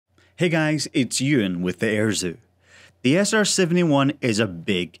Hey guys, it's Ewan with the Air Zoo. The SR-71 is a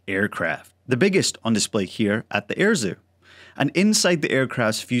big aircraft, the biggest on display here at the Air Zoo. And inside the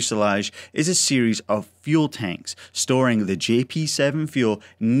aircraft's fuselage is a series of fuel tanks storing the JP7 fuel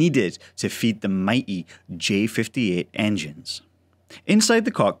needed to feed the mighty J58 engines. Inside the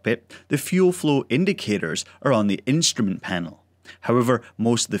cockpit, the fuel flow indicators are on the instrument panel. However,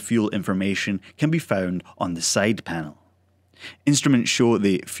 most of the fuel information can be found on the side panel. Instruments show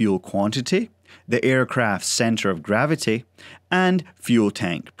the fuel quantity, the aircraft's center of gravity, and fuel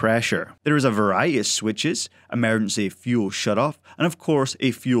tank pressure. There is a variety of switches, emergency fuel shutoff, and of course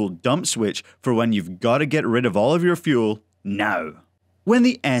a fuel dump switch for when you've got to get rid of all of your fuel now. When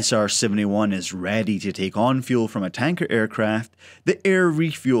the SR-71 is ready to take on fuel from a tanker aircraft, the air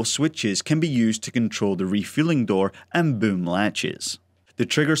refuel switches can be used to control the refueling door and boom latches. The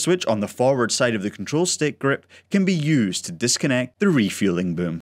trigger switch on the forward side of the control stick grip can be used to disconnect the refueling boom.